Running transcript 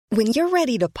When you're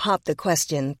ready to pop the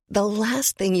question, the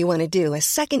last thing you want to do is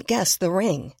second-guess the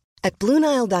ring. At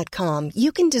BlueNile.com,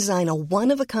 you can design a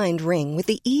one-of-a-kind ring with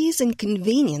the ease and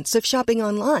convenience of shopping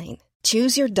online.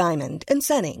 Choose your diamond and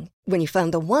setting. When you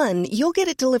find the one, you'll get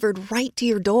it delivered right to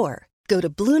your door. Go to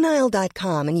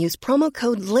BlueNile.com and use promo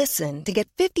code LISTEN to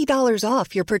get $50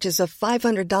 off your purchase of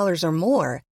 $500 or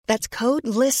more. That's code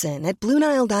LISTEN at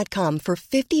BlueNile.com for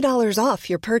 $50 off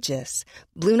your purchase.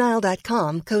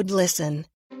 BlueNile.com, code LISTEN.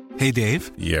 Hey,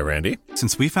 Dave. Yeah, Randy.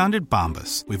 Since we founded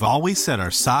Bombas, we've always said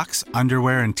our socks,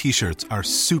 underwear, and T-shirts are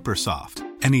super soft.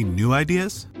 Any new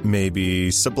ideas?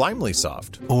 Maybe sublimely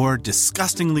soft. Or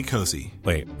disgustingly cozy.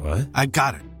 Wait, what? I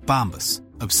got it. Bombas.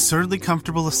 Absurdly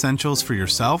comfortable essentials for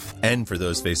yourself and for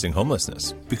those facing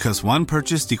homelessness. Because one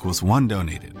purchased equals one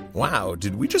donated. Wow,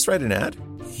 did we just write an ad?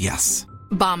 Yes.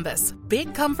 Bombas.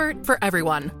 Big comfort for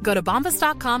everyone. Go to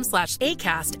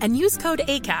bombas.com/ACAST and use code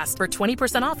ACAST for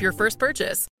 20% off your first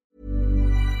purchase.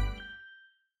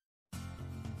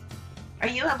 Are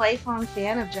you a lifelong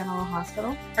fan of General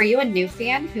Hospital? Are you a new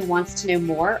fan who wants to know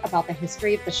more about the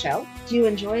history of the show? Do you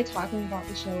enjoy talking about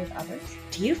the show with others?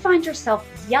 Do you find yourself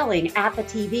yelling at the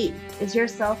TV? Is your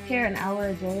self-care an hour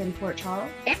a day in Port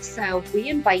Charles? If so, we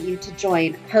invite you to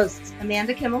join hosts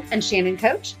Amanda Kimmel and Shannon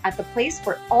Coach at the place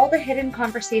where all the hidden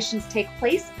conversations take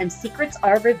place and secrets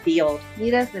are revealed.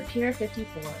 Meet us at Pier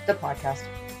 54, the podcast.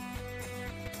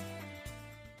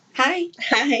 Hi.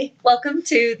 Hi. Welcome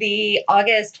to the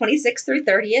August 26th through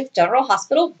 30th General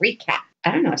Hospital recap.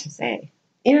 I don't know what to say.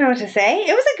 You don't know what to say?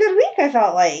 It was a good week, I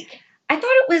felt like. I thought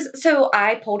it was, so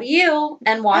I pulled a U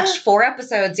and watched 4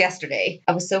 episodes yesterday.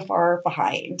 I was so far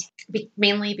behind,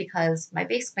 mainly because my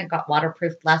basement got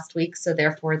waterproofed last week. So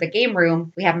therefore the game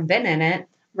room, we haven't been in it.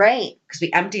 Right. Because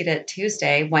we emptied it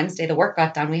Tuesday. Wednesday, the work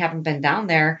got done. We haven't been down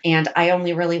there. And I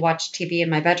only really watched TV in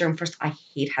my bedroom. First, I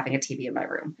hate having a TV in my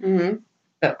room. Mm-hmm.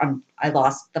 But I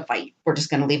lost the fight. We're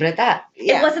just going to leave it at that.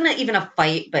 Yeah. It wasn't even a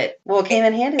fight, but... Well, it came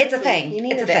in handy. It's a thing.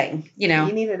 It's a thing, you know.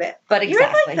 You needed it. But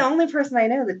exactly. You're like the only person I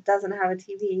know that doesn't have a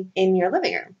TV in your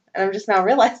living room. And I'm just now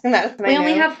realizing that. We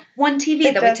only have one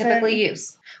TV that we typically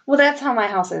use. Well, that's how my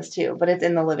house is too, but it's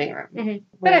in the living room. Mm-hmm.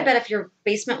 But I bet if your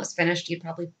basement was finished, you'd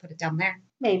probably put it down there.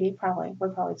 Maybe, probably.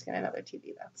 We'll probably just get another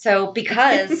TV though. So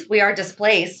because we are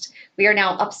displaced, we are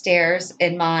now upstairs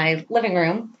in my living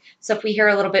room. So if we hear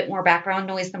a little bit more background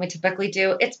noise than we typically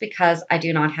do, it's because I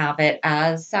do not have it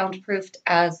as soundproofed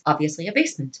as obviously a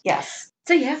basement. Yes.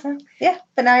 So yeah. Yeah,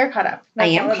 but now you're caught up. I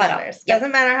am caught up. Yep.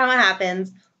 Doesn't matter how it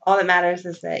happens. All that matters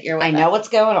is that you're with I know what's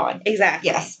going on. Exactly.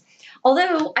 Yes.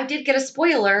 Although I did get a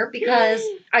spoiler because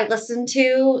I listened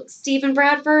to Stephen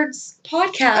Bradford's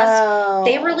podcast. Oh.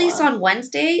 They release on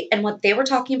Wednesday, and what they were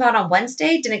talking about on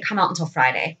Wednesday didn't come out until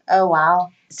Friday. Oh, wow.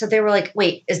 So they were like,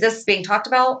 wait, is this being talked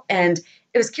about? And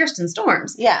it was Kirsten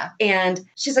Storms. Yeah. And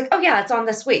she's like, oh, yeah, it's on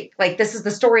this week. Like, this is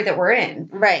the story that we're in.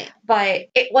 Right. But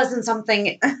it wasn't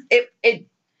something,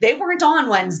 they weren't on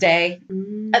Wednesday.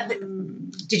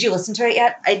 Did you listen to it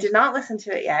yet? I did not listen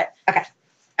to it yet. Okay.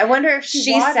 I wonder if she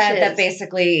said that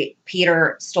basically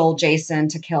Peter stole Jason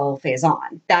to kill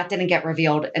Faison. That didn't get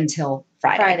revealed until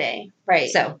Friday. Right.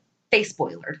 So they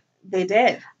spoilered. They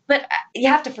did. But you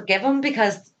have to forgive them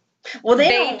because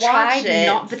they tried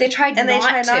not to. They tried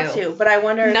not to. But I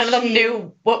wonder if none of them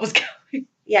knew what was going.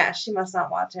 Yeah, she must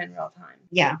not watch it in real time.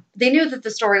 Yeah. They knew that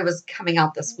the story was coming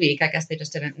out this week. I guess they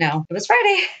just didn't know. It was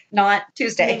Friday, not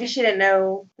Tuesday. Maybe she didn't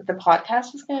know that the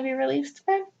podcast was going to be released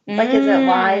today. Like, is it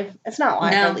live? It's not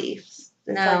live release.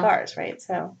 It's like ours, right?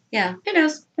 So yeah. Who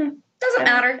knows? Doesn't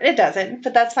matter. It doesn't.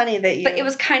 But that's funny that you. But it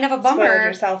was kind of a bummer.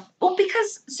 Yourself. Well,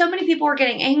 because so many people were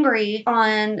getting angry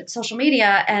on social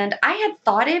media, and I had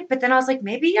thought it, but then I was like,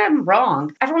 maybe I'm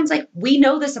wrong. Everyone's like, we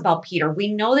know this about Peter.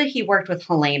 We know that he worked with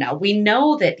Helena. We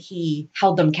know that he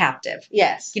held them captive.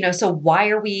 Yes. You know, so why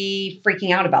are we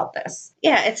freaking out about this?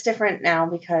 Yeah, it's different now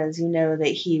because you know that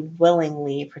he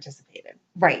willingly participated.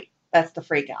 Right. That's the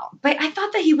freak out. But I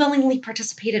thought that he willingly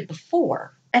participated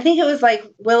before. I think it was like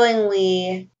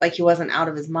willingly, like he wasn't out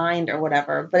of his mind or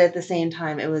whatever. But at the same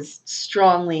time, it was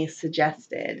strongly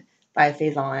suggested by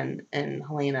Faison and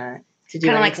Helena to do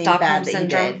anything like bad Stockholm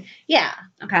that he did. Yeah.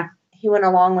 Okay. He went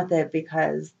along with it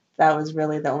because that was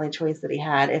really the only choice that he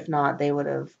had. If not, they would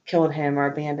have killed him or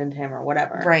abandoned him or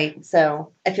whatever. Right.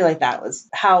 So I feel like that was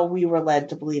how we were led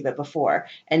to believe it before.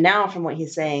 And now from what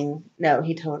he's saying, no,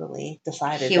 he totally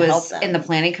decided to help them. He was in the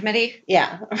planning committee?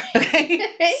 Yeah. Okay.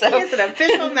 So. He is an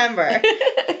official member.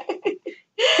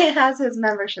 He has his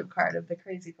membership card of the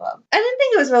Crazy Club. I didn't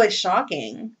think it was really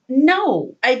shocking.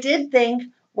 No. I did think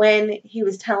when he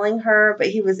was telling her, but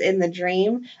he was in the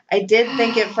dream, I did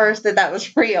think at first that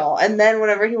was real. And then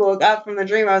whenever he woke up from the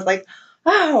dream, I was like,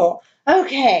 Oh,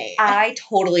 okay. I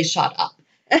totally shut up.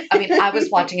 I mean, I was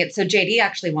watching it. So JD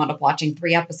actually wound up watching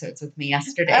 3 episodes with me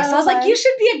yesterday. So I was like, you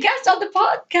should be a guest on the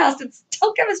podcast and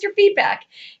still give us your feedback.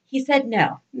 He said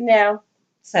no. No.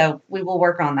 So we will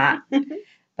work on that.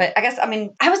 But I guess, I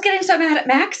mean, I was getting so mad at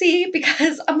Maxie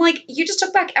because I'm like, you just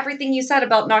took back everything you said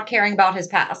about not caring about his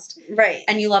past. Right.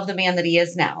 And you love the man that he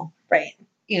is now. Right.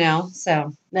 You know,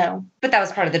 so. No. But that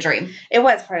was part of the dream. It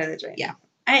was part of the dream. Yeah.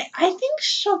 I think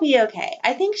she'll be okay.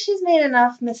 I think she's made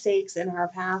enough mistakes in her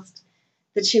past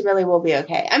that she really will be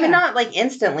okay. I mean, not like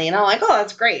instantly, and I'm like, oh,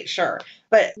 that's great, sure.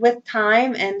 But with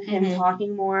time and him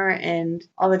talking more and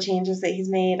all the changes that he's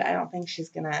made, I don't think she's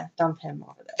going to dump him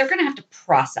over this. They're going to have to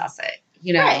process it,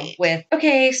 you know, Right. with,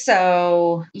 okay,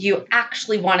 so you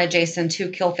actually wanted Jason to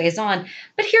kill Faison.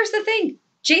 But here's the thing.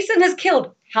 Jason has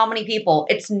killed how many people?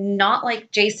 It's not like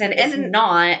Jason is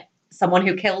not someone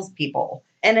who kills people.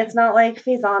 And it's not like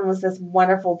Faison was this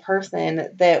wonderful person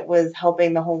that was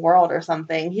helping the whole world or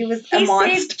something. He was a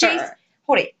monster.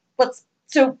 Hold it.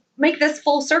 So make this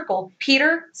full circle.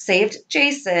 Peter saved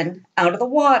Jason out of the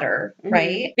water,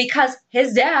 right? Because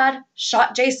his dad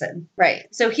shot Jason. Right.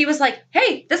 So he was like,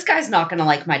 hey, this guy's not going to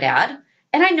like my dad.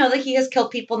 And I know that he has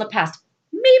killed people in the past.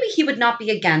 Maybe he would not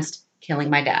be against killing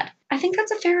my dad. I think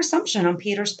that's a fair assumption on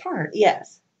Peter's part.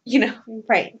 Yes. You know?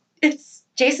 Right.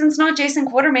 Jason's not Jason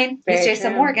Quartermain. He's Very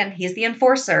Jason true. Morgan. He's the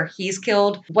enforcer. He's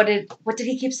killed, what did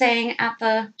he keep saying at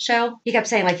the show? He kept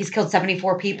saying like he's killed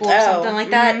 74 people or something like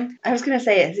that. I was going to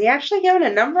say, is he actually given a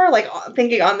number? Like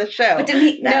thinking on the show. But didn't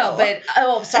he? No,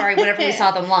 but, sorry, whenever we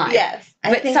saw them live. Yes.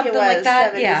 I But think something it was like that,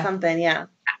 70 yeah. something, yeah.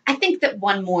 I think that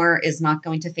one more is not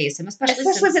going to face him, especially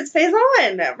if it's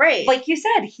Faison, right. like you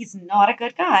said, he's not a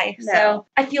good guy. No. So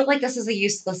I feel like this is a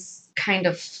useless kind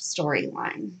of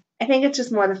storyline. I think it's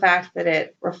just more the fact that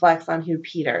it reflects on who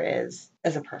Peter is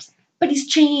as a person. But he's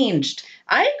changed.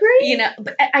 I agree. You know,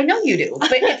 but I know you do.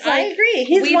 But it's I like, agree.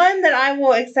 He's one that I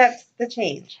will accept the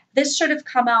change. this should have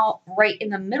come out right in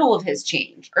the middle of his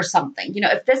change or something. You know,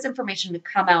 if this information had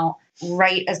come out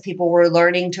right as people were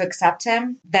learning to accept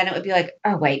him, then it would be like,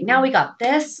 oh, wait, now we got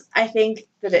this. I think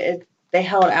that they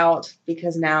held out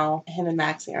because now him and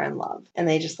Maxie are in love. And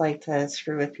they just like to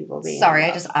screw with people being Sorry, in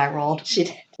I love. just eye rolled. She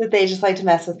did. That they just like to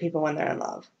mess with people when they're in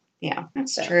love. Yeah,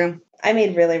 that's So. true. I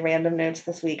made really random notes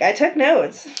this week. I took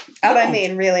notes, but I Oh.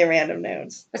 made really random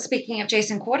notes. But speaking of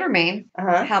Jason Quartermain,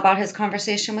 Uh-huh. how about his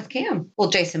conversation with Cam? Well,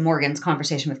 Jason Morgan's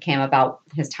conversation with Cam about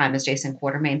his time as Jason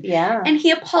Quartermain. Yeah. And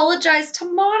he apologized to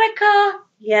Monica.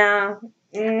 Yeah.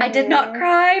 I did not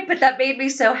cry, but that made me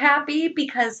so happy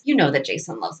because you know that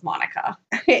Jason loves Monica.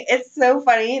 It's so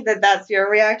funny that that's your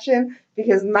reaction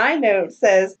because my note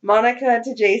says Monica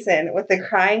to Jason with the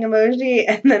crying emoji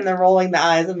and then the rolling the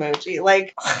eyes emoji.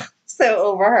 Like, so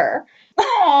over her.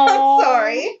 Aww.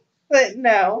 Sorry, but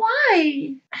no.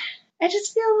 Why? I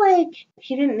just feel like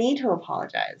he didn't need to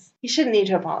apologize. He shouldn't need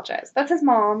to apologize. That's his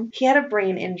mom. He had a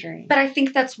brain injury. But I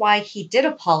think that's why he did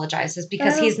apologize, is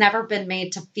because he's never been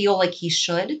made to feel like he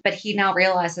should. But he now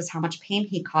realizes how much pain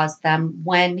he caused them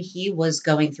when he was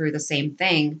going through the same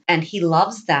thing. And he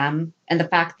loves them. And the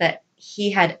fact that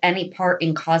he had any part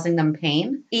in causing them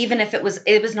pain, even if it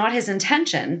was not his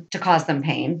intention to cause them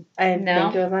pain. I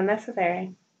think it was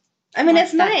unnecessary. I mean,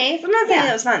 it's nice. I'm not saying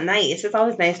that it's not nice. It's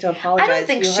always nice to apologize. I don't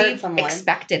think if you hurt she someone.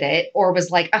 expected it or was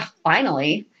like, oh,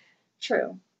 finally.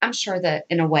 True. I'm sure that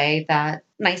in a way that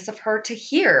nice of her to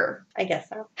hear. I guess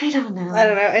so. I don't know. I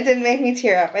don't know. It didn't make me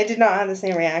tear up. I did not have the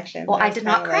same reaction. Well, I was did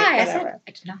not kinda like, cry. whatever.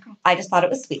 I did not cry. I just thought it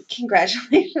was sweet.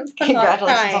 Congratulations.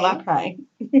 Congratulations on not crying.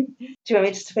 Do you want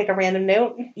me just to pick a random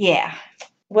note? Yeah.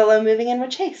 Willow moving in with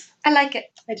Chase. I like it.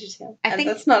 I do too. I think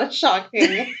that's not a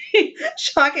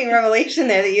shocking revelation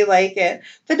there that you like it.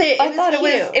 But I thought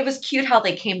it was cute how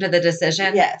they came to the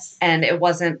decision. Yes. And it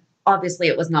wasn't, obviously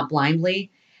it was not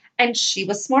blindly. And she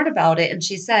was smart about it. And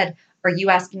she said, are you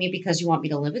asking me because you want me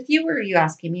to live with you? Or are you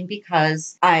asking me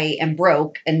because I am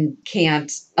broke and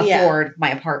can't afford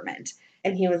my apartment?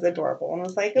 And he was adorable and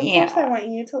was like, of course I want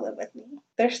you to live with me.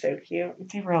 They're so cute.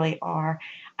 They really are.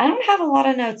 I don't have a lot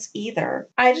of notes either.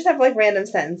 I just have like random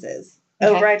sentences.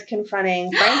 Okay. Override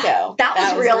confronting Franco. that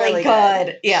was really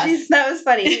good. Yes. That was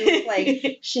funny. He was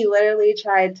like, she literally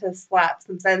tried to slap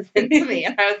some sense into me.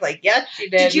 And I was like, yes, she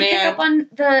did. Did you pick up on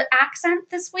the accent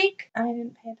this week? I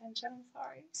didn't pay attention. I'm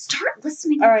sorry. Start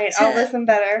listening. All right, to I'll listen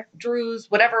better. Drew's,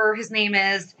 whatever his name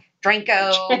is,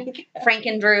 Dranko, Frank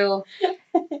and Drew.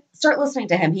 Start listening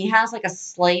to him. He has like a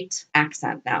slight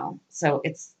accent now. So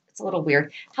it's a little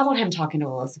weird. How about him talking to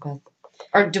Elizabeth?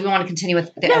 Or do we want to continue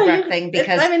with the Obrecht thing?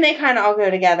 Because I mean, they kind of all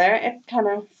go together. It kind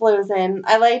of flows in.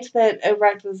 I liked that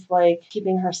Obrecht was like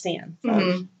keeping her stance.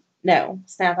 No,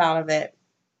 snap out of it.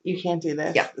 you can't do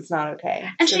this. Yeah. It's not okay.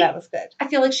 And so she- that was good. I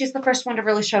feel like she's the first one to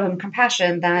really show him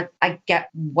compassion, that I get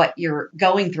what you're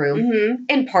going through, Mm-hmm.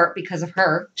 in part because of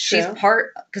her. She's True.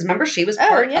 part, because remember, she was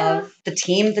part yeah. of the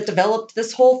team that developed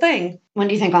this whole thing. When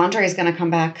do you think Andre is going to come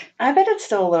back? I bet it's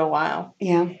still a little while.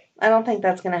 Yeah. I don't think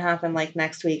that's going to happen like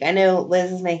next week. I know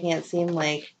Liz is making it seem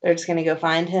like they're just going to go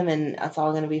find him and it's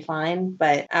all going to be fine,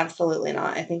 but absolutely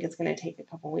not. I think it's going to take a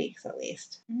couple weeks at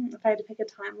least. If I had to pick a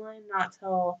timeline, not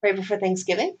till right before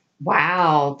Thanksgiving.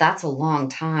 Wow, that's a long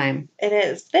time. It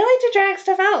is. They like to drag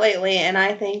stuff out lately, and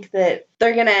I think that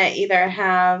they're going to either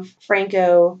have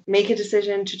Franco make a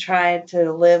decision to try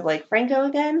to live like Franco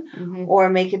again, Mhm. or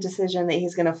make a decision that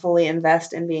he's going to fully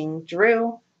invest in being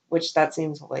Drew, which that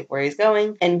seems like where he's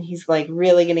going, and he's like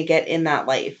really going to get in that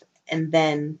life, and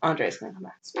then Andre's going to come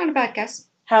back. It's not a bad guess.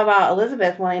 How about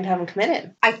Elizabeth wanting to have him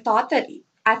committed? I thought that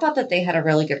they had a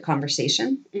really good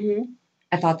conversation. Mm-hmm.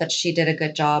 I thought that she did a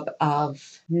good job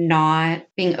of not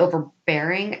being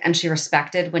overbearing, and she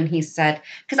respected when he said,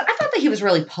 because I thought that he was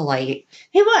really polite.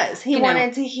 He was. He You know.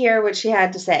 wanted to hear what she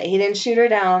had to say. He didn't shoot her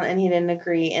down, and he didn't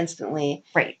agree instantly.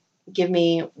 Right. Give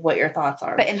me what your thoughts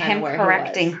are. But in kinda him where he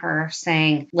correcting was. her,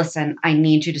 saying, listen, I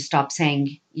need you to stop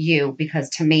saying you, because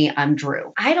to me, I'm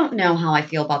Drew. I don't know how I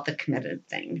feel about the committed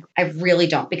thing. I really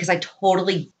don't, because I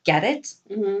totally get it.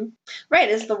 Mm-hmm. Right.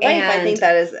 As the wife, I And- think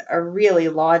that is a really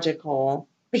logical.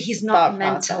 But he's Thought not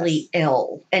mentally process.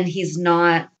 ill, and he's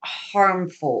not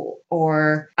harmful.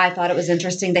 Or I thought it was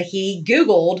interesting that he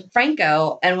Googled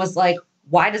Franco and was like,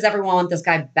 why does everyone want this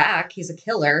guy back? He's a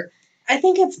killer. I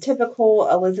think it's typical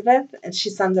Elizabeth, and she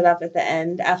sums it up at the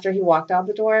end after he walked out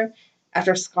the door,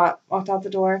 after Scott walked out the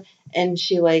door, and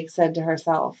she like said to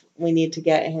herself, we need to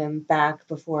get him back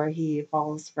before he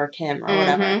falls for Kim or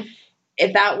whatever.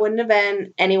 If that wouldn't have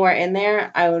been anywhere in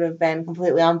there, I would have been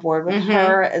completely on board with Mhm.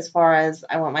 her as far as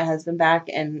I want my husband back,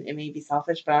 and it may be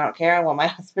selfish, but I don't care. I want my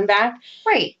husband back.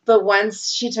 Right. But once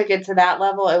she took it to that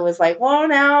level, it was like, well,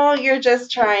 now you're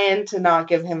just trying to not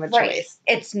give him a Right. choice.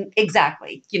 It's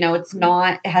exactly, it's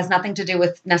not, it has nothing to do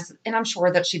with, and I'm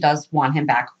sure that she does want him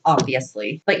back,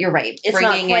 obviously. But you're right. It's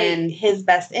not Bringing quite in, his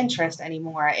best interest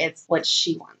anymore. It's what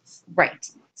she wants. right.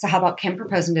 So how about Kim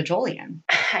proposing to Julian?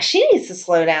 She needs to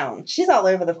slow down. She's all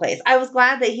over the place. I was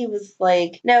glad that he was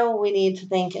like, no, we need to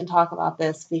think and talk about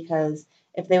this, because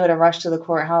if they would have rushed to the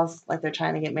courthouse like they're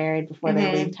trying to get married before they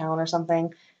Mhm. leave town or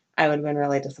something, I would have been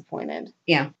really disappointed.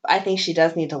 Yeah. I think she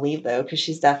does need to leave, though, because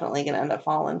she's definitely going to end up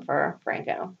falling for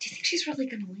Franco. Do you think she's really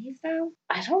going to leave, though?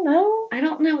 I don't know. I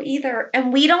don't know either.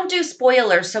 And we don't do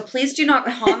spoilers, so please do not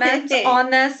comment on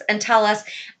this and tell us,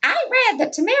 I read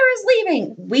that Tamara's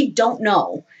leaving. We don't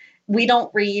know. We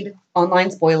don't read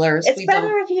online spoilers. It's we better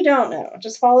don't. if you don't know.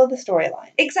 Just follow the storyline.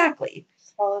 Exactly.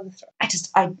 Just follow the story.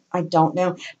 I don't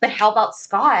know. But how about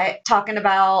Scott talking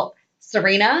about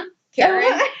Serena, Karen,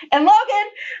 and Logan?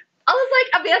 I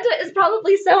was like, Amanda is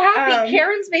probably so happy.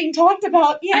 Karen's being talked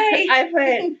about. Yay. I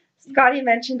put, Scotty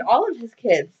mentioned all of his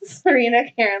kids. Serena,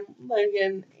 Karen,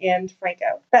 Logan, and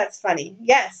Franco. That's funny.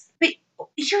 Yes.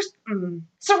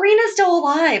 Serena's still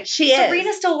alive. She is.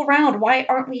 Serena's still around. Why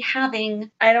aren't we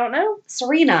having I don't know.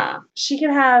 Serena? She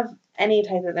could have any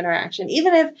type of interaction.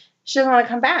 Even if she doesn't want to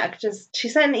come back, just she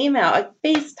sent an email, a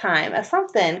FaceTime, a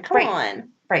something. Come Right. on.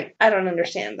 Right. I don't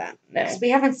understand that. No. 'Cause we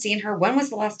haven't seen her. When was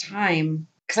the last time?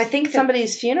 Because I think that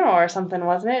Somebody's funeral or something,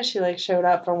 wasn't it? She like showed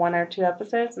up for 1 or 2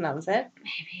 episodes and that was it.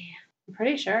 maybe. I'm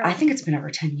pretty sure. I think it's been over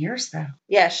 10 years though.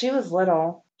 Yeah, she was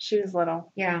little. She was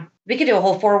little. Yeah. We could do a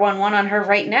whole 411 on her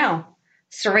right now.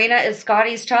 Serena is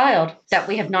Scotty's child that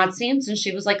we have not seen since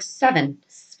she was like 7.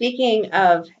 Speaking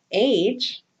of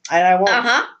age, and I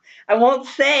won't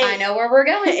say I know where we're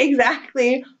going.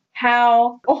 exactly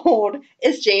how old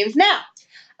is James now.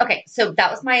 Okay, so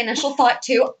that was my initial thought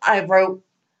too. I wrote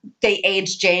they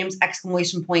aged James !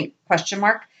 Question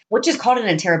mark, which is called an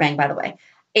interrobang, by the way.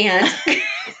 And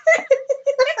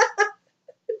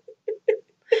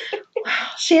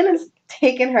Shannon's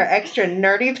taken her extra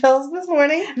nerdy pills this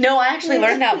morning. no, I actually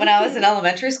learned that when I was in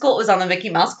elementary school. It was on the Mickey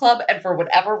Mouse Club, and for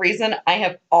whatever reason, I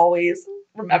have always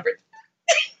remembered.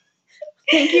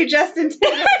 Thank you, Justin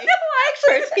Timberlake,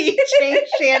 for teaching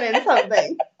Shannon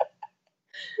something.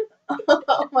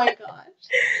 Oh my gosh.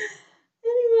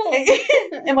 Anyway,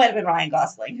 it might have been Ryan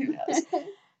Gosling. Who knows?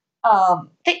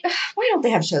 Why don't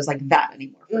they have shows like that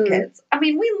anymore for kids? I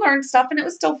mean, we learned stuff and it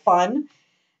was still fun.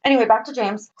 Anyway, back to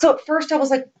James. So at first I was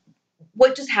like,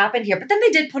 what just happened here? But then they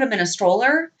did put him in a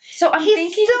stroller. So I'm He's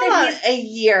thinking still that not a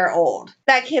year old.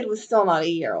 That kid was still not a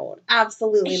year old.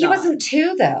 Absolutely he not. wasn't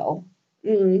 2 though.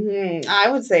 I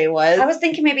would say was. I was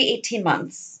thinking maybe 18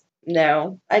 months,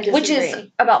 No, I disagree. which is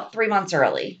about 3 months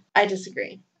early. I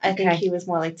disagree. I think Okay. he was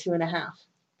more like 2.5.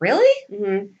 Really?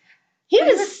 Mm-hmm. He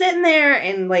was sitting there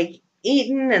and, like,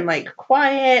 eating and, like,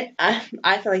 quiet.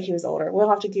 I feel like he was older. We'll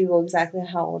have to Google exactly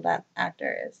how old that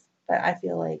actor is. But I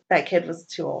feel like that kid was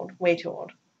too old. Way too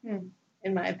old.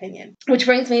 In my opinion. Which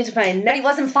brings me to my next... But he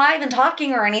wasn't 5 and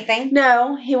talking or anything.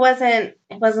 No, he wasn't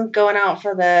going out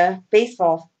for the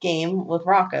baseball game with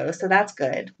Rocco, so that's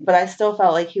good. But I still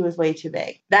felt like he was way too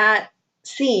big. That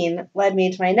scene led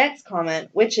me to my next comment,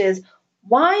 which is,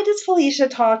 why does Felicia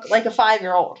talk like a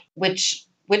 5-year-old?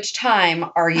 Which time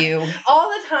are you? All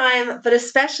the time, but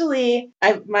especially,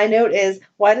 my note is,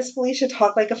 why does Felicia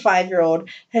talk like a 5-year-old?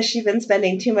 Has she been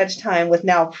spending too much time with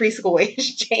now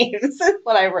preschool-age James? Is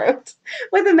what I wrote,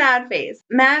 with a mad face.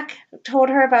 Mac told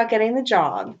her about getting the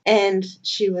job, and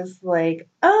she was like,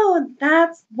 oh,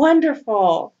 that's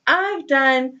wonderful. I've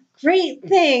done great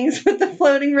things with the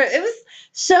floating room. It was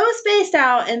so spaced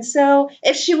out, and so,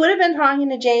 if she would have been talking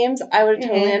to James, I would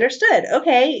have totally understood.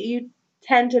 Okay, you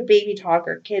tend to baby talk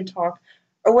or kid talk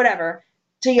or whatever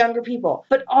to younger people.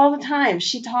 But all the time,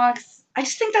 she talks. I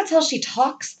just think that's how she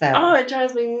talks, though. Oh, it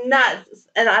drives me nuts.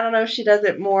 And I don't know if she does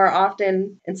it more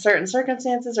often in certain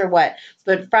circumstances or what.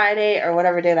 But Friday or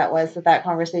whatever day that was that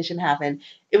conversation happened,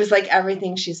 it was like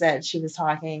everything she said, she was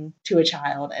talking to a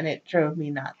child, and it drove me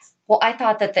nuts. Well, I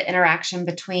thought that the interaction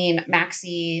between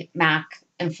Maxie, Mac,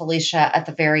 and Felicia at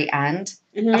the very end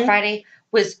of Friday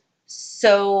was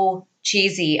so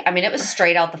cheesy. I mean, it was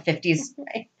straight out the 50s.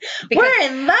 Right. We're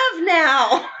in love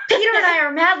now. Peter and I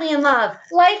are madly in love.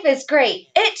 Life is great.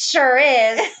 It sure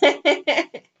is.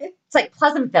 It's like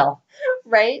Pleasantville.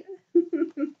 Right?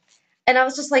 And I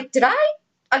was just like,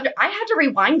 I had to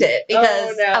rewind it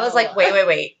because I was like,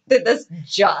 wait. Did this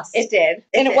just? It did.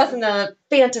 It wasn't a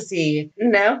fantasy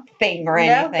thing or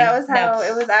anything. No, that was how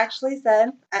it was actually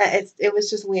said. It was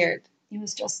just weird. It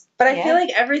was just. But I feel like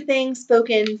everything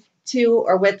spoken to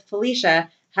or with Felicia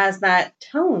has that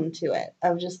tone to it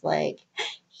of just like,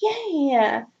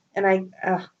 yeah. And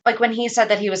like when he said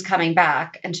that he was coming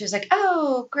back and she was like,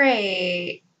 oh,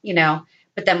 great. You know,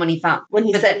 but then when he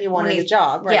said he wanted a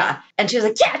job, right? Yeah. And she was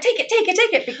like, yeah, take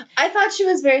it. I thought she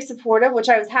was very supportive, which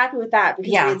I was happy with that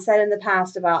because we had said in the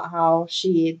past about how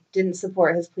she didn't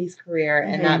support his police career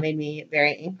and that made me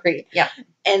very angry. Yeah.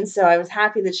 And so I was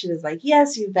happy that she was like,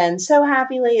 yes, you've been so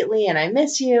happy lately and I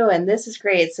miss you and this is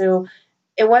great. So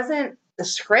it wasn't the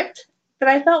script that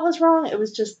I felt was wrong. It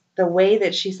was just the way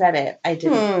that she said it. I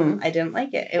didn't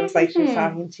like it. It was like she was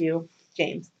talking to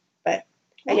James. But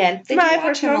again, it's my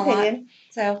personal opinion.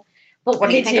 So, but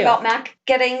what do you think about Mac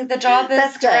getting the job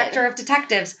as director of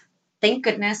detectives? Thank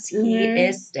goodness he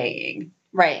is staying.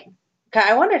 Right.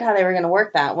 I wondered how they were going to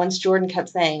work that once Jordan kept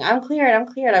saying, I'm cleared. I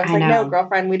was like, no,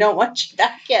 girlfriend, we don't want you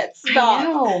back yet. Stop. I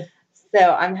know.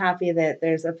 So I'm happy that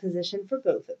there's a position for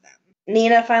both of them.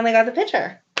 Nina finally got the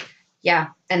picture. Yeah,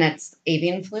 and it's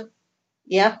avian flu.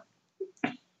 Yeah.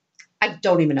 I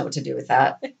don't even know what to do with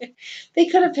that. They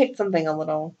could have picked something a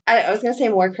little, I was going to say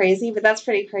more crazy, but that's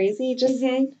pretty crazy. Just,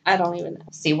 I don't even know.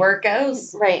 See where it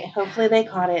goes. Right. Hopefully they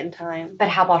caught it in time. But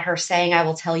how about her saying, I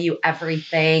will tell you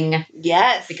everything.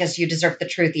 Yes. Because you deserve the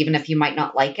truth, even if you might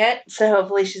not like it. So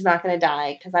hopefully she's not going to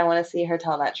die, because I want to see her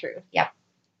tell that truth. Yep.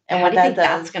 And what do you think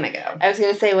that's going to go? I was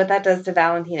going to say what that does to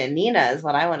Valentina and Nina is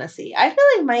what I want to see. I feel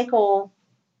like Michael,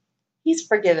 he's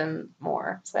forgiven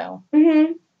more, so.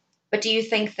 But do you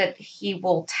think that he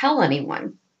will tell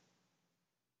anyone?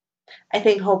 I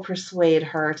think he'll persuade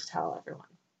her to tell everyone.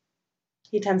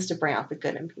 He tends to bring out the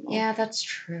good in people. Yeah, that's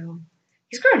true.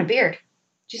 He's growing a beard.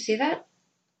 Did you see that?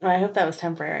 Well, I hope that was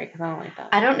temporary because I don't like that.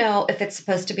 I don't know if it's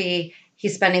supposed to be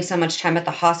he's spending so much time at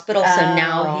the hospital, so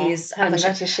now he's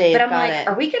to shave. But I'm like,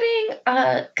 are we getting?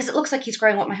 Because it looks like he's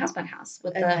growing what my husband has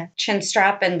with the chin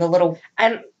strap and the little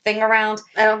thing around.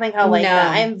 I don't think I'll like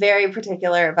that. I'm very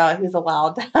particular about who's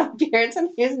allowed to have beards and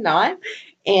who's not.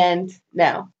 And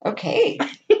no. Okay.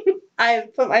 I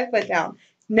put my foot down.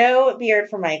 No beard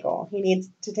for Michael. He needs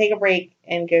to take a break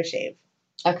and go shave.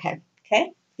 Okay.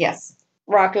 Okay? Yes.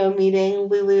 Rocco meeting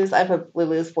I put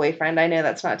Lulu's boyfriend. I know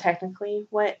that's not technically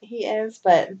what he is,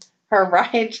 but her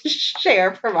ride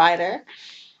share provider.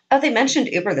 Oh, they mentioned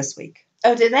Uber this week.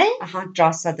 Oh, did they?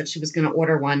 Joss said that she was going to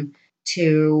order one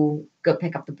to go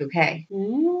pick up the bouquet.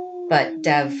 But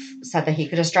Dev said that he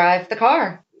could just drive the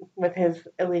car. With his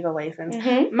illegal license.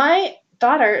 My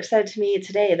daughter said to me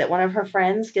today that one of her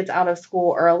friends gets out of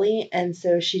school early, and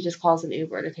so she just calls an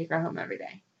Uber to take her home every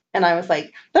day. And I was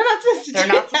like, they're not supposed to do that.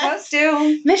 They're not supposed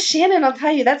to. Miss Shannon, I'll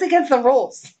tell you, that's against the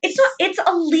rules. It's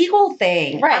a legal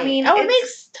thing. Right. I mean, it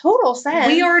makes total sense.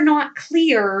 We are not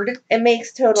cleared. It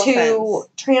makes total sense. To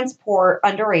transport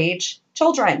underage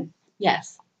children.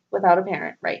 Yes. Without a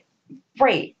parent. Right.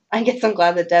 Right. I guess I'm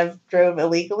glad that Dev drove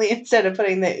illegally instead of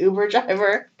putting the Uber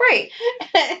driver Right.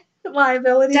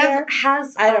 liability Dev there.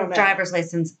 has I don't a know. driver's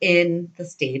license in the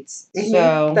States. Mhm.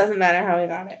 So Doesn't matter how he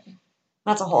got it.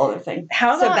 that's a whole other thing.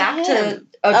 How So about back him?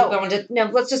 to no,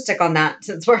 let's just stick on that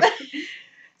since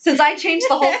I changed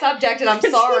the whole subject and I'm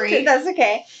sorry. That's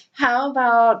okay. How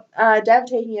about Dev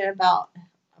taking it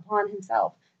upon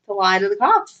himself to lie to the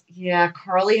cops? Yeah,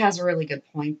 Carly has a really good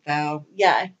point though.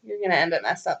 Yeah, you're gonna end up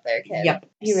messed up there, kid. Yep.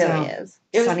 He really is.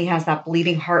 Sonny has that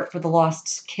bleeding heart for the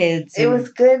lost kids. It was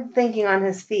good thinking on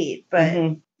his feet, but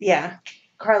Mhm. yeah.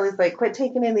 Carly's like, quit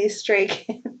taking in these stray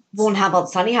kids. Well, and how about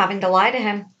Sonny having to lie to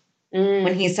him Mm.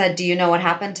 when he said, "Do you know what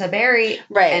happened to Barry?"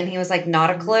 Right. And he was like, "Not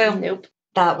a clue." Nope.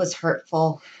 That was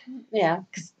hurtful. Yeah.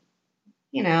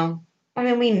 You know, I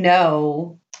mean, we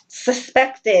know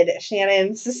Suspected,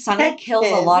 Shannon. Sonny kills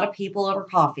a lot of people over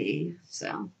coffee.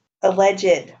 So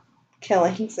alleged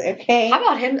killings, okay? how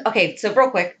about him? Okay, so real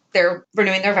quick, they're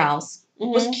renewing their vows. It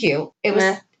was Mhm. cute. It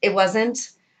Meh.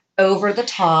 wasn't over the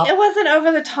top. It wasn't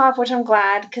over the top, which I'm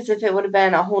glad, because if it would have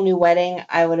been a whole new wedding,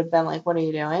 I would have been like, what are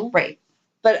you doing? Right.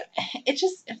 But it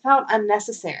felt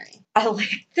unnecessary. I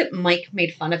like that Mike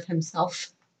made fun of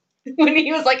himself when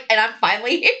he was like, and I'm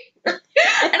finally here.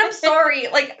 And I'm sorry,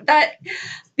 like that,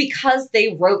 because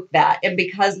they wrote that and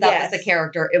because that was the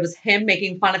character, it was him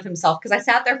making fun of himself. Because I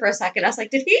sat there for a second, I was like,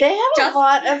 did he? They have a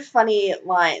lot of funny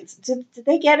lines. Did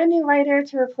they get a new writer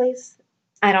to replace?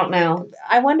 I don't know.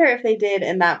 I wonder if they did,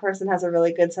 and that person has a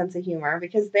really good sense of humor,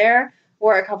 because there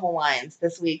were a couple lines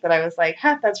this week that I was like,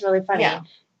 huh, that's really funny. Yeah.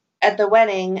 At the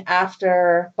wedding,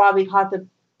 after Bobby caught the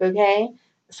bouquet,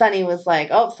 Sonny was like,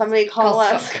 oh, somebody call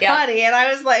up Scotty. Yep. And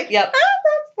I was like, Yep.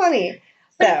 That's funny.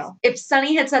 So if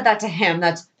Sonny had said that to him,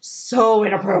 that's so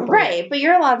inappropriate. Right, but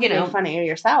you're allowed to You know. be funny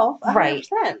yourself. 100%.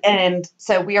 Right. And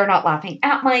so we are not laughing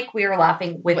at Mike, we are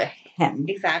laughing with him.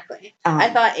 Exactly. I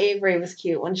thought Avery was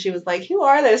cute when she was like, who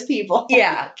are those people?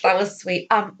 Yeah, that was sweet.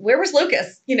 Where was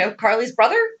Lucas? You know, Carly's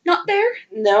brother? Not there?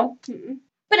 No. Mm-mm.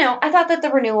 But no, I thought that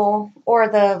the renewal or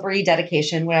the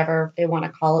rededication, whatever they want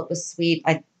to call it, was sweet.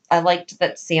 I liked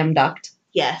that Sam ducked.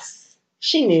 Yes.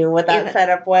 She knew what that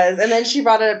setup was. And then she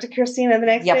brought it up to Christina the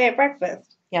next day at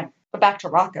breakfast. Yeah. But back to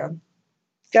Rocco.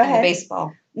 Go and ahead. The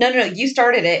baseball. No, you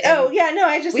started it. Oh, yeah, no,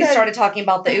 I just We started talking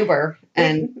about the Uber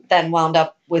and then wound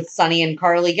up with Sonny and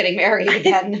Carly getting married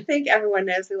again. I think everyone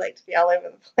knows we like to be all over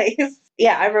the place.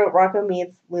 Yeah, I wrote Rocco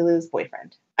meets Lulu's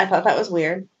boyfriend. I thought that was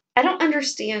weird. I don't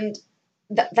understand.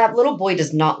 That little boy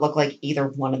does not look like either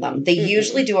one of them. They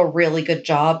usually do a really good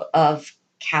job of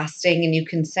casting, and you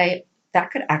can say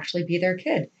that could actually be their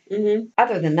kid. Mm-hmm.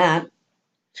 Other than that.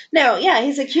 No, yeah,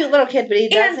 he's a cute little kid, but he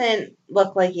doesn't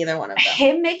look like either one of them.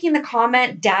 Him making the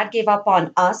comment, Dad gave up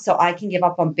on us, so I can give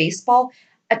up on baseball.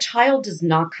 A child does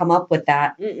not come up with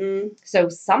that. Mm-mm. So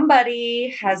somebody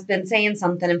has been saying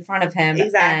something in front of him.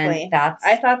 Exactly. And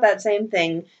I thought that same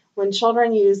thing. When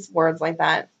children use words like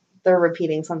that, they're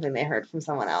repeating something they heard from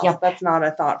someone else. Yep. That's not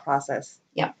a thought process.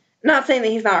 Yeah. Not saying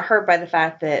that he's not hurt by the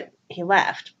fact that he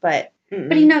left, but...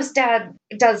 But he knows Dad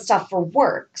does stuff for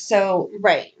work. So,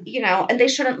 right. You know, and they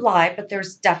shouldn't lie, but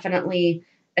there's definitely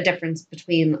a difference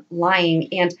between lying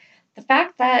and the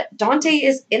fact that Dante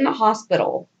is in the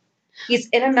hospital. He's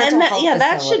in a mental health facility. Yeah,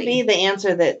 that should be the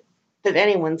answer that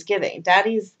anyone's giving.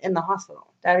 Daddy's in the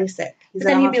hospital. Daddy's sick. But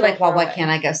then he'd be like, well, why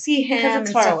can't I go see him and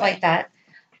stuff like that?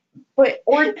 But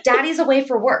or Daddy's away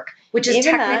for work, which is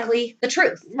Even technically the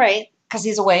truth. Right. Because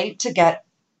he's away to get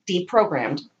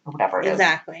deprogrammed or whatever it is.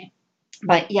 Exactly.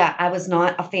 But yeah, I was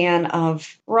not a fan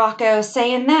of Rocco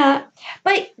saying that.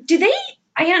 But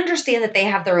I understand that they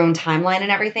have their own timeline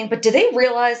and everything, but do they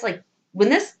realize, like, when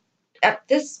this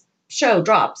show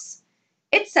drops,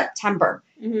 it's September.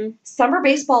 Mm-hmm. Summer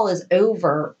baseball is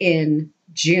over in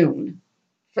June.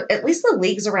 For at least the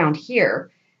leagues around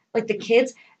here. Like, the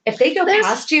kids, if they go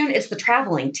past June, it's the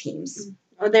traveling teams.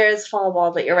 Oh, there is fall ball,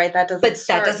 but you're right, that doesn't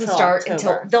start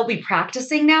until they'll be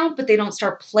practicing now, but they don't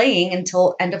start playing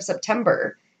until end of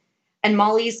September. And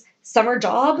Molly's summer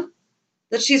job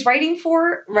that she's writing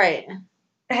for, right?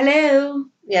 Hello,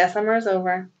 yeah, summer's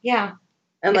over. Yeah,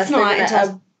 unless it's not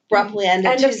until abruptly end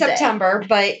of September.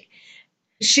 But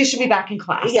she should be back in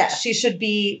class. Yeah, she should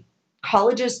be.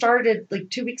 Colleges started like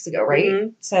 2 weeks ago, right? Mm-hmm.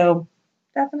 So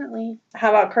definitely. How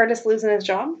about Curtis losing his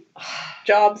job?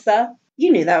 Job stuff.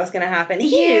 You knew that was going to happen. He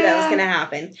knew that was going to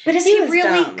happen. But is he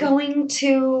really going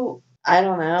to? I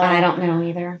don't know. I don't know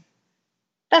either.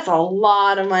 That's a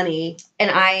lot of money.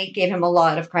 And I gave him a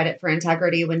lot of credit for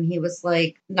integrity when he was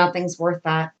like, nothing's worth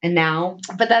that. And now.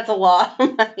 But that's a lot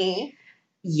of money.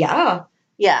 Yeah.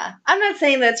 Yeah. I'm not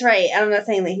saying that's right. I'm not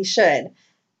saying that he should.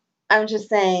 I'm just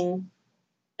saying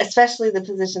especially the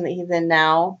position that he's in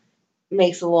now,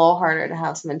 makes it a little harder to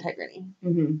have some integrity.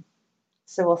 Mm-hmm.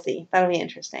 So we'll see. That'll be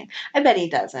interesting. I bet he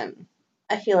doesn't.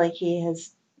 I feel like he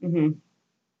has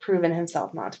proven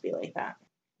himself not to be like that.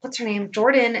 What's her name?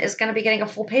 Jordan is going to be getting a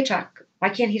full paycheck. Why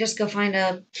can't he just go find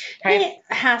a... He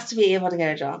has to be able to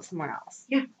get a job somewhere else.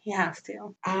 Yeah. He has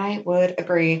to. I would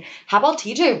agree. How about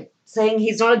TJ saying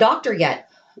he's not a doctor yet?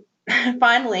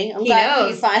 Finally. I'm glad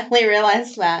he finally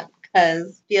realized that,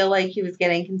 because I feel like he was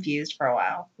getting confused for a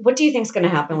while. What do you think's going to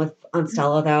happen on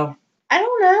Stella, though? I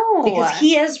don't know. Because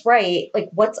he is right. Like,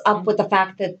 what's up with the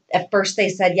fact that at first they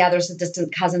said, yeah, there's a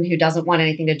distant cousin who doesn't want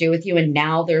anything to do with you. And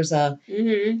now there's a,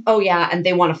 oh, yeah, and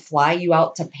they want to fly you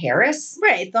out to Paris?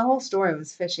 Right. The whole story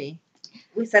was fishy.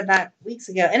 We said that weeks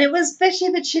ago. And it was fishy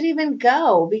that she'd even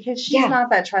go, because she's not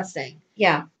that trusting.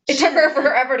 Yeah. It took her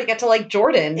forever to get to, like,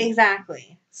 Jordan.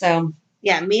 Exactly. So.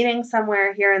 Yeah, meeting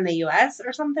somewhere here in the U.S.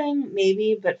 or something,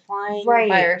 maybe, but flying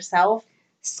by herself.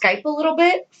 Skype a little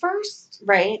bit first.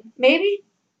 Right. Maybe.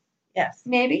 Yes.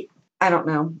 Maybe. I don't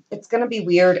know. It's going to be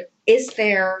weird. Is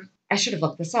there, I should have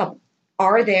looked this up.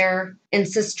 Are there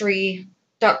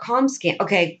Ancestry.com scam?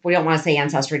 Okay, we don't want to say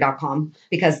Ancestry.com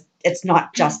because it's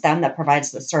not just them that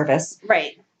provides the service.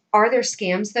 Right. Are there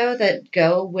scams, though, that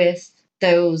go with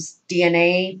those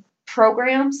DNA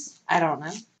programs? I don't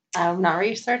know. I have not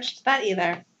researched that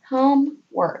either.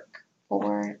 Homework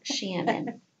for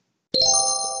Shannon.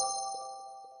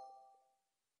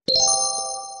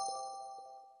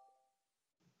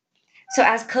 So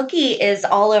as Cookie is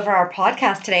all over our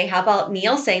podcast today, how about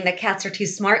Neil saying that cats are too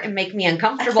smart and make me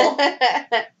uncomfortable?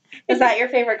 Is that your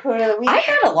favorite quote of the week? I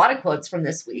had a lot of quotes from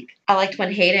this week. I liked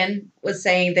when Hayden was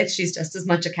saying that she's just as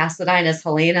much a Cassadine as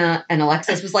Helena, and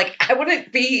Alexis was like, I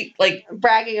wouldn't be like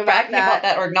bragging about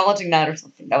that or acknowledging that or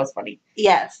something. That was funny.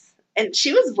 Yes. And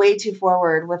she was way too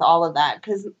forward with all of that,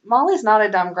 because Molly's not a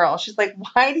dumb girl. She's like,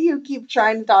 why do you keep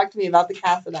trying to talk to me about the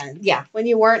Cassadines? Yeah. When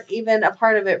you weren't even a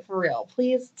part of it for real.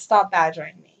 Please stop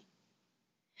badgering me.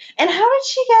 And how did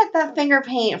she get that finger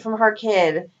paint from her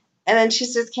kid, and then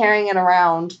she's just carrying it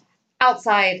around?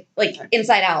 Outside, like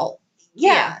inside out.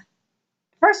 Yeah.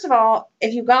 First of all,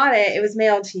 if you got it, it was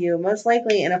mailed to you, most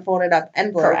likely in a folded up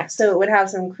envelope. Correct. So it would have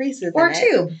some creases or in it. Or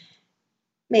two.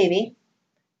 Maybe.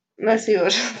 Most people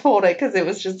just fold it because it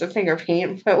was just a finger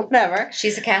paint, but whatever.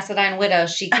 She's a Cassadine widow.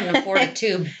 She can afford a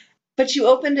tube. But you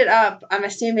opened it up, I'm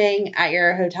assuming, at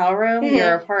your hotel room,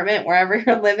 your apartment, wherever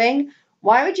you're living.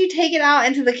 Why would you take it out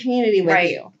into the community with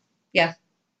you? Yeah.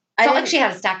 It's not like she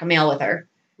had a stack of mail with her.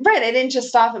 Right. I didn't just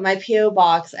stop at my P.O.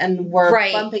 box and we're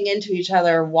bumping into each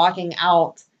other walking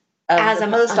out of the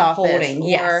post office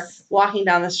or walking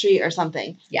down the street or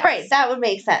something. Yes. Right. That would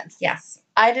make sense. Yes.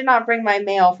 I did not bring my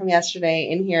mail from yesterday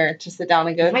in here to sit down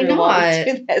and go through while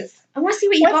we do this. I want to see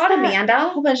what you got, Amanda. A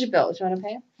whole bunch of bills. You want to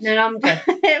pay? No, I'm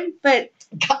good. But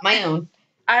got my own.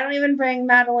 I don't even bring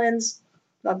Madeline's,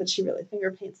 not that she really finger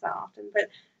paints that often, but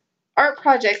art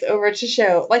projects over to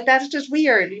show. Like, that's just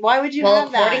weird. Why would you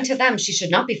have that? Well, according to them, she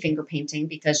should not be finger painting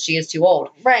because she is too old.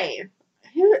 Right.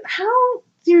 How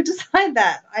do you decide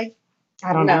that? I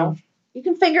don't know. You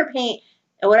can finger paint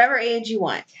at whatever age you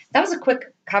want. That was a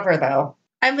quick cover, though.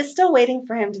 I was still waiting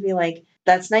for him to be like,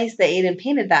 that's nice that Aiden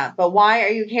painted that, but why are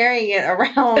you carrying it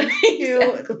around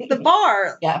to the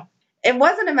bar? Yeah. It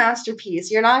wasn't a masterpiece.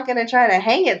 You're not going to try to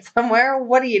hang it somewhere.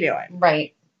 What are you doing?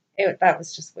 Right. That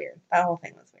was just weird. That whole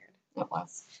thing was weird. It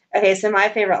was. Okay, so my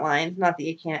favorite line, not that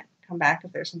you can't come back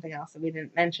if there's something else that we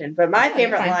didn't mention, but my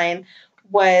favorite line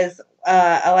was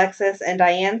Alexis and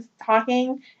Diane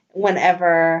talking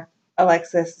whenever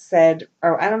Alexis said,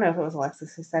 or I don't know if it was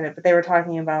Alexis who said it, but they were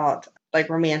talking about like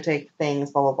romantic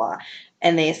things, blah, blah, blah.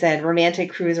 And they said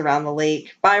romantic cruise around the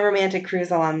lake. By romantic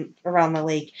cruise around the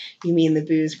lake, you mean the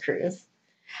booze cruise.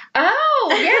 Oh,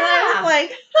 yeah. I was like,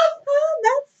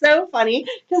 that's so funny,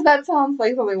 because that sounds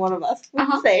like something one of us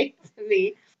would say to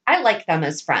me. I like them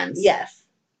as friends. Yes.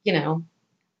 You know.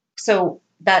 So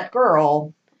that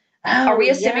girl, are we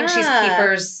assuming she's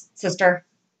Kiefer's sister?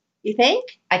 You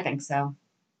think? I think so.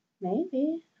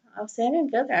 Maybe. I'll say I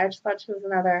didn't go there. I just thought she was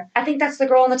another. I think that's the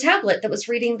girl on the tablet that was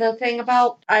reading the thing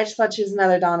about. I just thought she was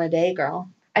another Donna Day girl.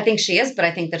 I think she is, but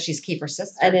I think that she's Kiefer's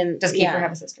sister. Does Kiefer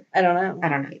have a sister? I don't know. I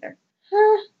don't know either.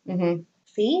 Huh. Mm-hmm.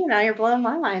 See, now you're blowing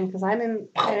my mind because I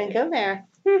didn't go there.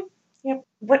 Yep.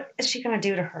 What is she gonna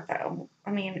do to her though?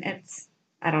 I mean,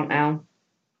 I don't know.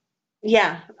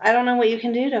 Yeah, I don't know what you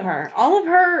can do to her. All of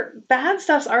her bad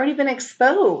stuff's already been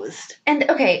exposed. And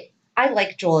okay, I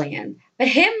like Julian. But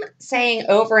him saying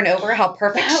over and over how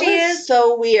perfect she is.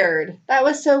 So weird. That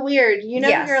was so weird. You know,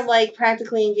 yes. You're like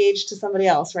practically engaged to somebody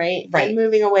else, right? Right. And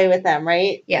moving away with them,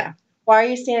 right? Yeah. Why are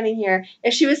you standing here?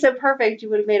 If she was so perfect, you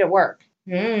would have made it work.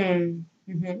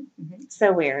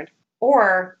 So weird.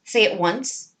 Or say it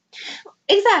once.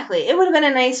 Exactly. It would have been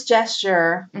a nice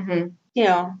gesture. Mm-hmm. You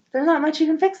know, there's not much you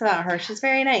can fix about her. She's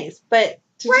very nice. But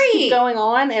to just Right. keep going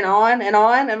on and on and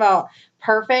on about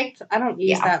perfect, I don't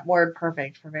use Yeah. that word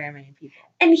perfect for very many people.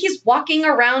 And he's walking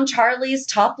around Charlie's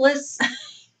topless.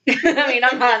 I mean,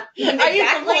 I'm not. Are you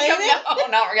complaining? No,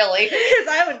 not really. Because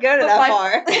I would go to But that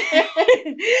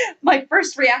my- far. My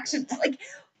first reaction is like,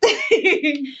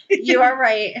 You are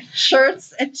right.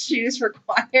 Shirts and shoes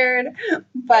required.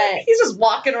 But he's just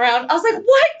walking around. I was like,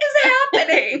 what is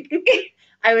happening?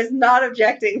 I was not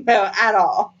objecting, though, at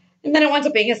all. And then it winds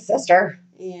up being his sister.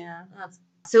 Yeah.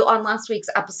 So on last week's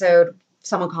episode,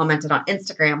 someone commented on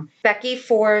Instagram,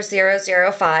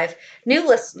 Becky4005, new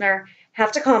listener,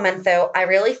 have to comment though, I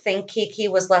really think Kiki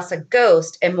was less a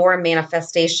ghost and more a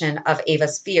manifestation of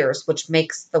Ava's fears, which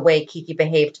makes the way Kiki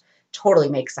behaved totally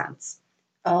make sense.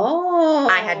 Oh.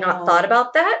 I had not thought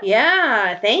about that.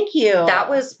 Yeah, thank you. That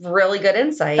was really good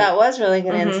insight. That was really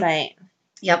good Mhm. insight.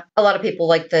 Yep. A lot of people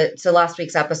like so last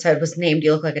week's episode was named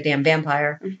You Look Like a Damn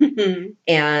Vampire.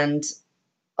 And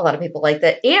a lot of people liked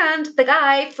it. And the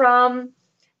guy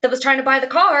that was trying to buy the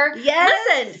car. Yes.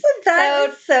 Listen. That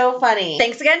is so funny.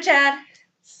 Thanks again, Chad.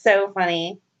 So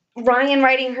funny. Ryan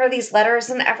writing her these letters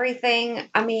and everything.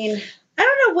 I mean, I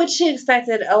don't know what she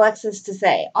expected Alexis to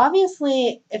say.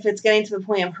 Obviously, if it's getting to the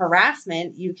point of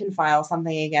harassment, you can file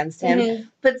something against him. Mhm.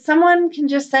 But someone can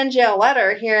just send you a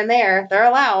letter here and there. They're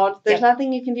allowed. There's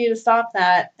nothing you can do to stop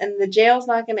that. And the jail's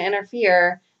not going to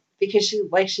interfere because she,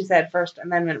 like she said, First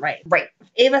Amendment right. right.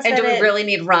 Ava said And do we it, really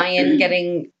need Ryan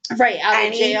getting right out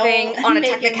of jail anything on a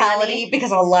making technicality money?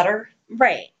 because of a letter?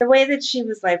 Right. The way that she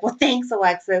was like, well, thanks,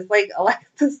 Alexis. Like,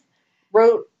 Alexis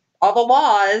wrote all the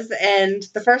laws and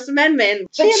the First Amendment.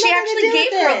 But had she nothing to actually do gave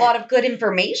with her it. a lot of good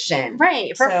information.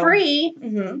 Right. For So- free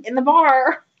Mm-hmm. in the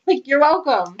bar. Like, you're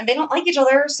welcome. And they don't like each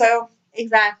other, so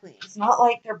Exactly. it's not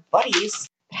like they're buddies.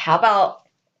 How about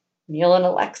Neil and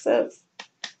Alexis?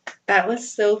 That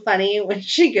was so funny when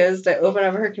she goes to open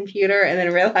up her computer and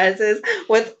then realizes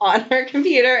what's on her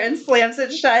computer and slams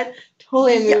it shut.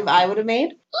 Totally a move I would have made.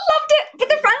 Loved it, but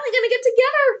they're finally going to get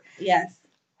together. Yes.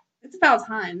 It's about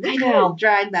time. They I kind know. of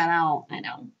dragged that out. I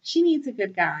know. She needs a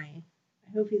good guy.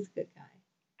 I hope he's a good guy.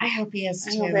 I hope he is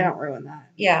I too. hope they don't ruin that.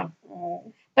 Yeah.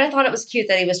 Oh. But I thought it was cute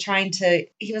that he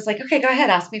was like, okay, go ahead,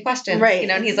 ask me questions. Right. You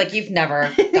know, and he's like, you've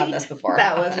never done this before.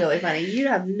 That was really funny. You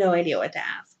have no idea what to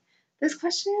ask. Those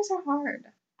questionnaires are hard.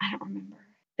 I don't remember.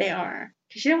 They are.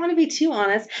 Because you don't want to be too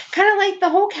honest. Kind of like the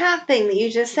whole cat thing that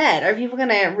you just said. Are people going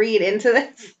to read into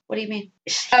this? What do you mean?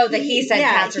 Oh, that he said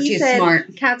cats are he too said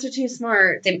smart. Cats are too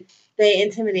smart. They- They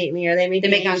intimidate me or they make They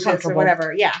me make you anxious uncomfortable. or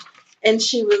whatever. Yeah. And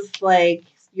she was like,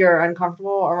 you're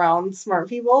uncomfortable around smart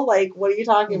people? Like, what are you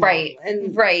talking about? Right.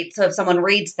 And Right. So if someone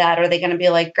reads that, are they going to be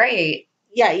like, great?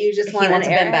 yeah, you just He want wants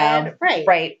an a bimbo. airhead. Right.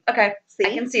 Right. Okay. See?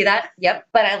 I can see that. Yep.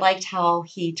 But I liked how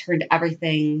he turned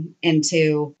everything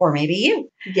into, or maybe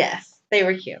you. Yes. They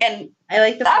were cute. And I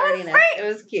like the That was flirtiness. great. It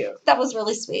was cute. that was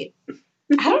really sweet.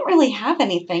 I don't really have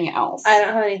anything else. I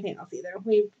don't have anything else either.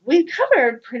 We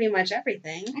covered pretty much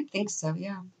everything. I think so,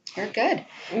 yeah. You're good.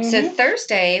 So Mhm.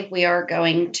 Thursday, we are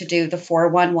going to do the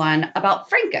 411 about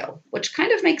Franco, which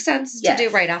kind of makes sense Yes. to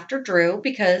do right after Drew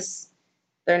because,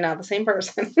 They're not the same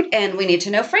person. and we need to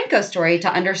know Franco's story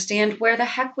to understand where the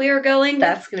heck we are going.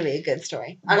 That's going to be a good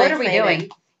story. I'm What are we excited. doing?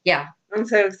 Yeah. I'm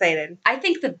so excited. I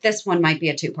think that this one might be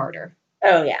a two-parter.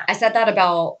 Oh, yeah. I said that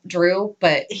about Drew,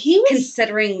 but He was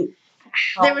considering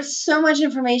how there was so much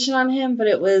information on him, but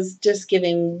it was just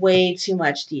giving way too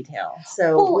much detail.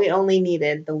 So Well, we only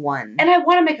needed the one. and I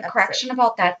want to make a That's correction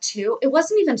about that too. It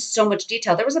wasn't even so much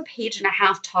detail. There was a page and a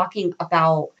half talking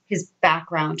about his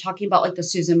background, talking about like the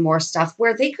Susan Moore stuff,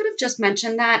 where they could have just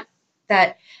mentioned that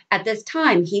at this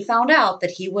time he found out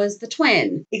that he was the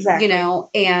twin, Exactly. you know,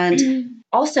 and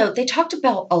also they talked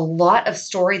about a lot of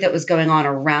story that was going on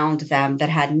around them that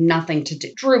had nothing to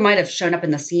do. Drew might have shown up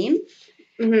in the scene,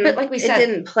 Mhm. but like we said, it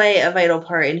didn't play a vital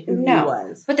part in who No. he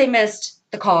was. but they missed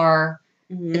the car,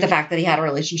 Mhm. the fact that he had a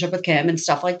relationship with Kim and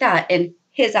stuff like that, and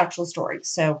his actual story.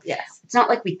 So Yes. it's not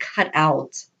like we cut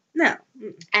out No.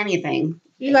 anything.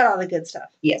 You got all the good stuff.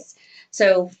 Yes.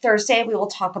 So Thursday we will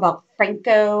talk about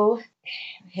Franco,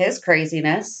 his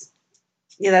craziness.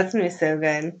 Yeah, that's going to be so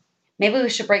good. Maybe we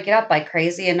should break it up by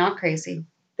crazy and not crazy.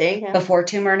 There you go. Before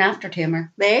tumor and after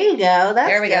tumor. There you go. That's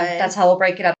there we go. good. That's how we'll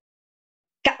break it up.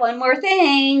 Got one more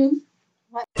thing.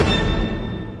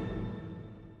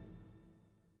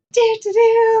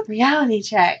 Do. Reality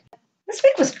check. This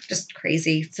week was just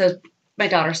crazy. So my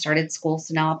daughter started school,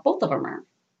 so now both of them are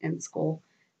in school.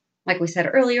 Like we said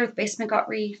earlier, the basement got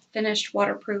refinished,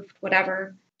 waterproofed,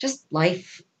 whatever. Just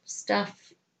life stuff.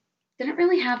 Didn't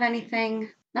really have anything.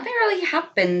 Nothing really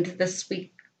happened this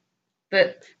week.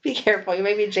 But be careful. You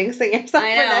may be jinxing yourself for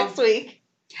next week.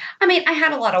 I mean, I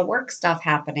had a lot of work stuff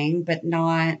happening, but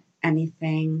not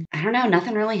anything. I don't know.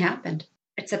 Nothing really happened.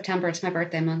 It's September. It's my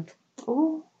birthday month.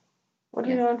 Ooh. What are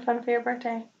you doing fun for your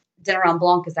birthday? Dinner on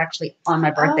Blanc is actually on my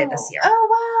birthday this year.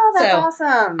 Oh, wow. That's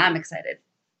awesome. I'm excited.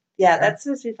 Yeah, that's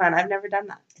supposed to be fun. I've never done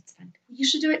that. It's fun. You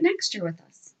should do it next year with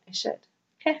us. I should.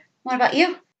 Okay. What about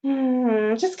you?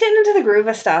 Just getting into the groove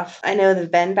of stuff. I know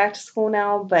they've been back to school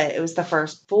now, but it was the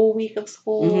first full week of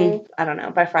school. Mm-hmm. I don't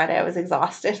know. By Friday, I was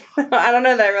exhausted. I don't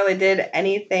know that I really did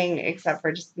anything except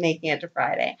for just making it to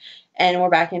Friday. And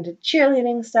we're back into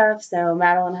cheerleading stuff. So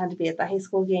Madeline had to be at the high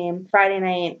school game Friday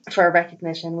night for a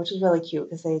recognition, which was really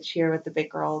cute because they cheer with the big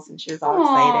girls and she was all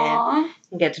excited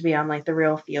and get to be on like the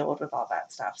real field with all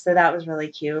that stuff. So that was really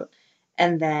cute.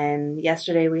 And then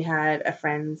yesterday we had a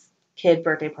friend's kid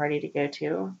birthday party to go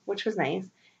to, which was nice.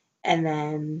 And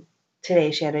then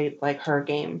today she had her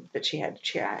game that she had to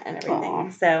cheer at and everything.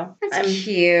 Aww, so that's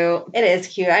cute. It is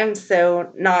cute. I'm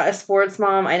so not a sports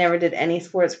mom. I never did any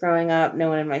sports growing up. No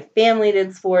one in my family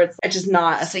did sports. I'm just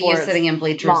not a sports mom. So you sitting in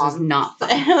bleachers is not fun.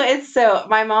 It's so,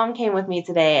 my mom came with me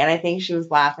today and I think she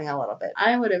was laughing a little bit.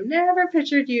 I would have never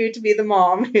pictured you to be the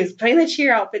mom who's putting the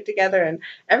cheer outfit together and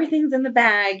everything's in the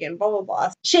bag and blah, blah,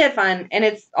 blah. She had fun and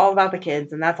it's all about the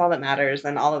kids and that's all that matters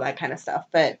and all of that kind of stuff.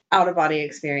 But out of body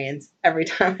experience every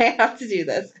time I have to do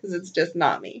this because it's just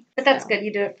not me. But that's good.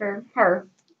 You do it for her,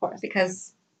 of course,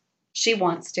 because she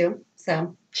wants to.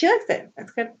 So she likes it.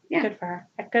 It's good. Yeah. Good for her.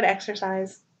 Good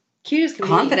exercise. Cute as can be.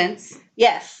 Confidence.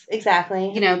 Yes,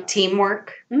 exactly.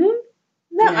 Teamwork. Mm-hmm.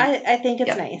 No, I think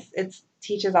it's nice. It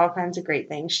teaches all kinds of great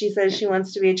things. She says she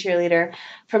wants to be a cheerleader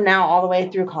from now all the way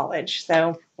through college.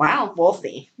 So wow, we'll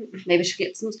see. Maybe she'll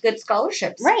get some good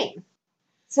scholarships. Right.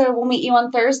 So we'll meet you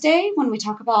on Thursday when we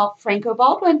talk about Franco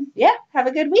Baldwin. Yeah, have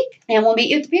a good week. And we'll meet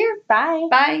you at the pier. Bye.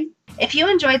 Bye. If you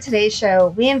enjoyed today's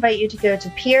show, we invite you to go to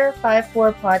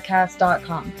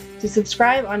pier54podcast.com to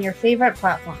subscribe on your favorite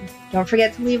platform. Don't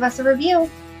forget to leave us a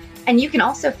review. And you can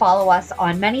also follow us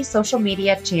on many social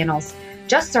media channels.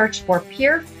 Just search for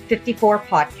Pier 54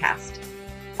 Podcast.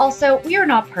 Also, we are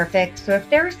not perfect, so if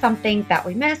there is something that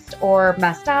we missed or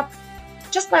messed up,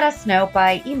 just let us know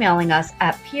by emailing us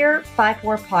at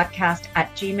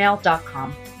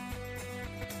pier54podcast@gmail.com.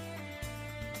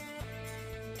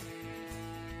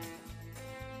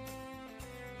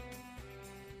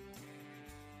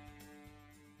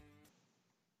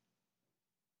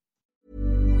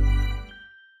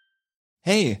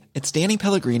 Hey, it's Danny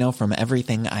Pellegrino from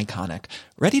Everything Iconic.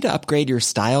 Ready to upgrade your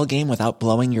style game without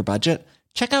blowing your budget?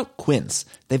 Check out Quince.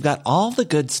 They've got all the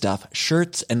good stuff,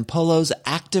 shirts and polos,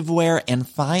 activewear, and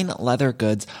fine leather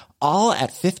goods, all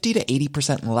at 50 to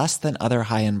 80% less than other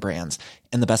high-end brands.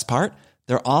 And the best part?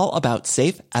 They're all about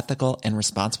safe, ethical, and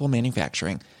responsible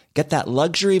manufacturing. Get that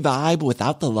luxury vibe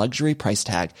without the luxury price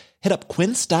tag. Hit up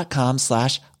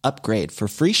quince.com/upgrade for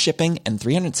free shipping and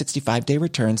 365-day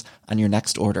returns on your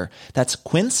next order. That's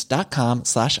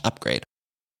quince.com/upgrade.